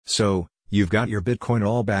So, you've got your Bitcoin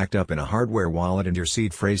all backed up in a hardware wallet and your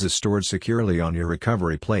seed phrases stored securely on your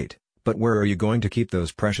recovery plate, but where are you going to keep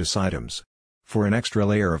those precious items? For an extra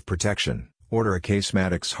layer of protection, order a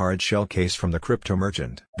Casematix hard shell case from the Crypto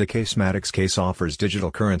Merchant. The Casematix case offers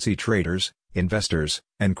digital currency traders, investors,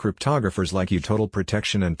 and cryptographers like you total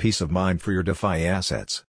protection and peace of mind for your DeFi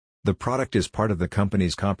assets. The product is part of the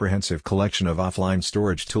company's comprehensive collection of offline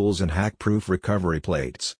storage tools and hack-proof recovery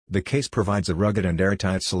plates. The case provides a rugged and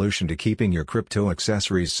airtight solution to keeping your crypto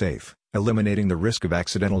accessories safe, eliminating the risk of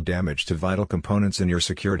accidental damage to vital components in your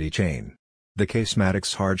security chain. The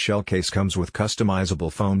Casematix hard shell case comes with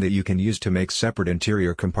customizable foam that you can use to make separate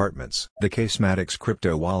interior compartments. The Casematix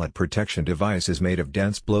crypto wallet protection device is made of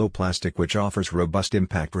dense blow plastic which offers robust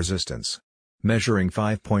impact resistance. Measuring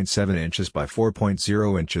 5.7 inches by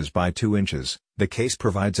 4.0 inches by 2 inches, the case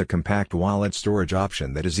provides a compact wallet storage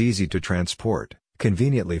option that is easy to transport,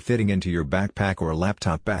 conveniently fitting into your backpack or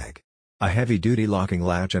laptop bag. A heavy-duty locking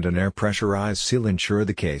latch and an air-pressurized seal ensure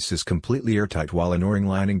the case is completely airtight while an O-ring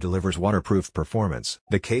lining delivers waterproof performance.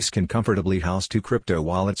 The case can comfortably house 2 crypto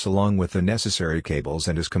wallets along with the necessary cables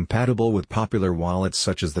and is compatible with popular wallets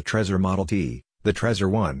such as the Trezor Model T, the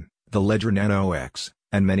Trezor One, the Ledger Nano X,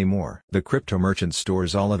 and many more. The Crypto Merchant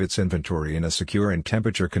stores all of its inventory in a secure and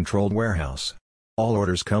temperature-controlled warehouse. All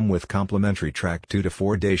orders come with complimentary tracked 2 to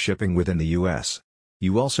 4 day shipping within the U.S.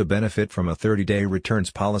 You also benefit from a 30-day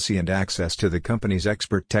returns policy and access to the company's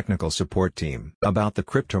expert technical support team. About the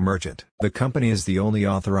Crypto Merchant. The company is the only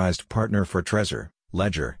authorized partner for Trezor,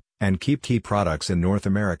 Ledger, and KeepKey products in North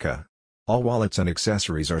America. All wallets and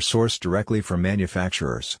accessories are sourced directly from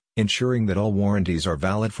manufacturers, ensuring that all warranties are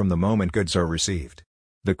valid from the moment goods are received.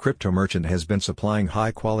 The Crypto Merchant has been supplying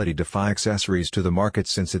high-quality DeFi accessories to the market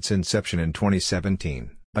since its inception in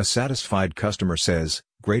 2017. A satisfied customer says,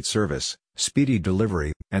 "Great service, speedy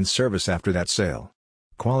delivery, and service after that sale.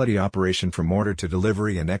 Quality operation from order to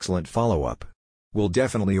delivery and excellent follow-up. We'll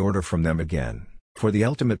definitely order from them again." For the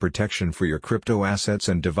ultimate protection for your crypto assets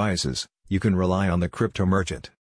and devices, you can rely on the Crypto Merchant.